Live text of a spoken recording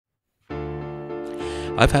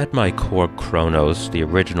I've had my Korg Kronos, the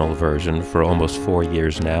original version, for almost 4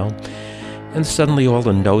 years now, and suddenly all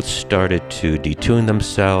the notes started to detune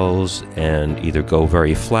themselves and either go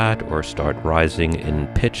very flat or start rising in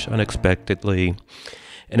pitch unexpectedly.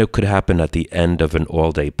 And it could happen at the end of an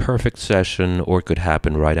all-day perfect session, or it could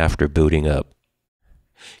happen right after booting up.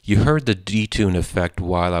 You heard the detune effect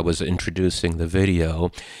while I was introducing the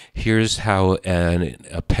video. Here's how an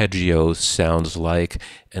arpeggio sounds like,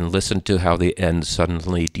 and listen to how the end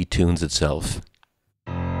suddenly detunes itself.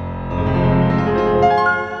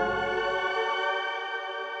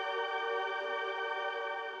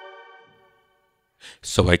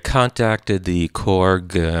 So I contacted the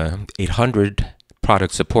Korg 800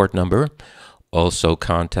 product support number, also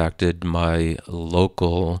contacted my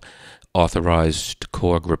local authorized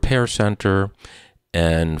Korg repair center,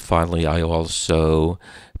 and finally I also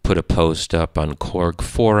put a post up on Korg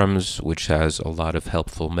forums, which has a lot of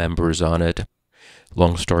helpful members on it.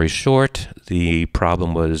 Long story short, the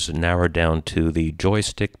problem was narrowed down to the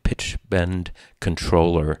Joystick Pitch Bend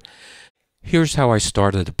Controller. Here's how I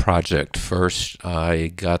started the project. First, I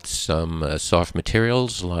got some soft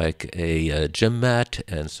materials like a gym mat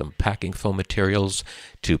and some packing foam materials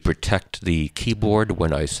to protect the keyboard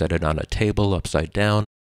when I set it on a table upside down.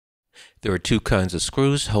 There are two kinds of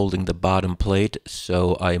screws holding the bottom plate,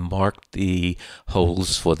 so I marked the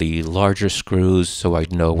holes for the larger screws so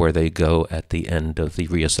I'd know where they go at the end of the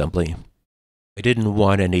reassembly. I didn't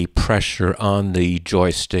want any pressure on the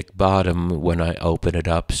joystick bottom when I open it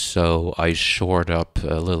up, so I shored up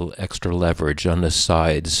a little extra leverage on the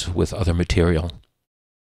sides with other material.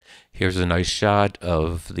 Here's a nice shot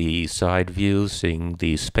of the side view, seeing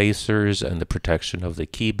the spacers and the protection of the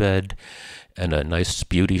key bed, and a nice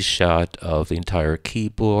beauty shot of the entire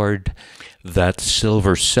keyboard. That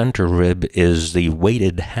silver center rib is the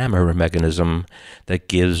weighted hammer mechanism that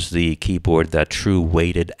gives the keyboard that true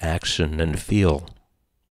weighted action and feel.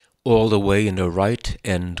 All the way in the right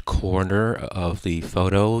end corner of the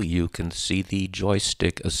photo, you can see the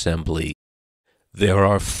joystick assembly. There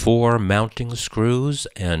are 4 mounting screws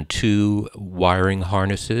and 2 wiring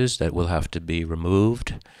harnesses that will have to be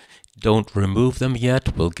removed. Don't remove them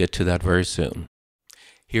yet, we'll get to that very soon.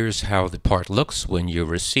 Here's how the part looks when you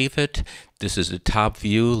receive it. This is the top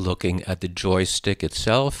view looking at the joystick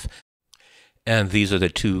itself. And these are the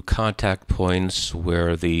 2 contact points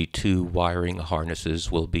where the 2 wiring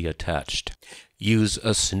harnesses will be attached. Use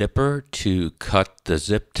a snipper to cut the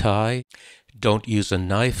zip tie. Don't use a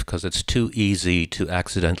knife because it's too easy to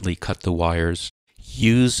accidentally cut the wires.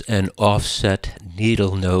 Use an offset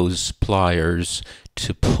needle nose pliers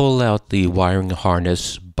to pull out the wiring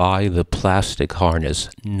harness by the plastic harness,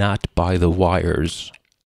 not by the wires.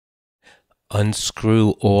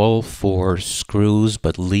 Unscrew all 4 screws,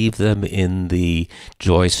 but leave them in the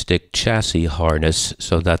joystick chassis harness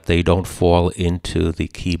so that they don't fall into the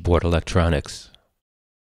keyboard electronics.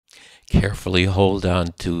 Carefully hold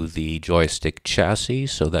on to the joystick chassis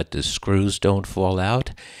so that the screws don't fall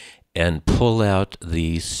out, and pull out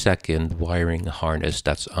the second wiring harness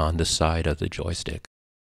that's on the side of the joystick.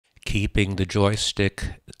 Keeping the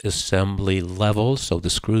joystick assembly level so the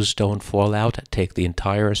screws don't fall out, take the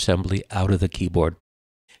entire assembly out of the keyboard.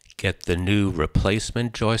 Get the new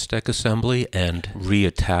replacement joystick assembly and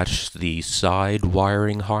reattach the side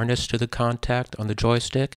wiring harness to the contact on the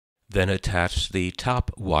joystick. Then attach the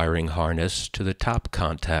top wiring harness to the top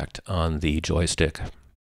contact on the joystick.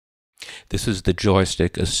 This is the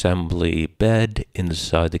joystick assembly bed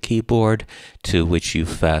inside the keyboard, to which you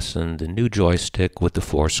fasten the new joystick with the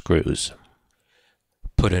 4 screws.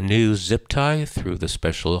 Put a new zip tie through the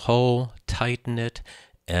special hole, tighten it,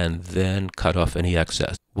 and then cut off any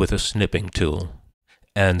excess with a snipping tool.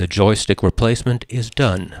 And the joystick replacement is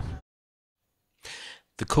done.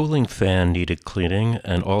 The cooling fan needed cleaning,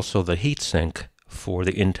 and also the heatsink for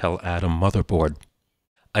the Intel Atom motherboard.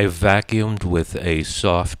 I vacuumed with a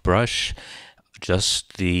soft brush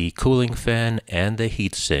just the cooling fan and the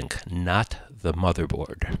heatsink, not the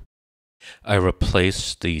motherboard. I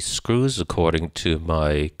replaced the screws according to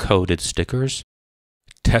my coded stickers,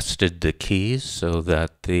 tested the keys so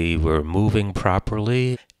that they were moving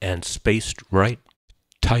properly and spaced right,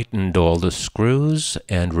 tightened all the screws,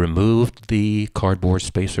 and removed the cardboard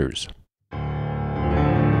spacers.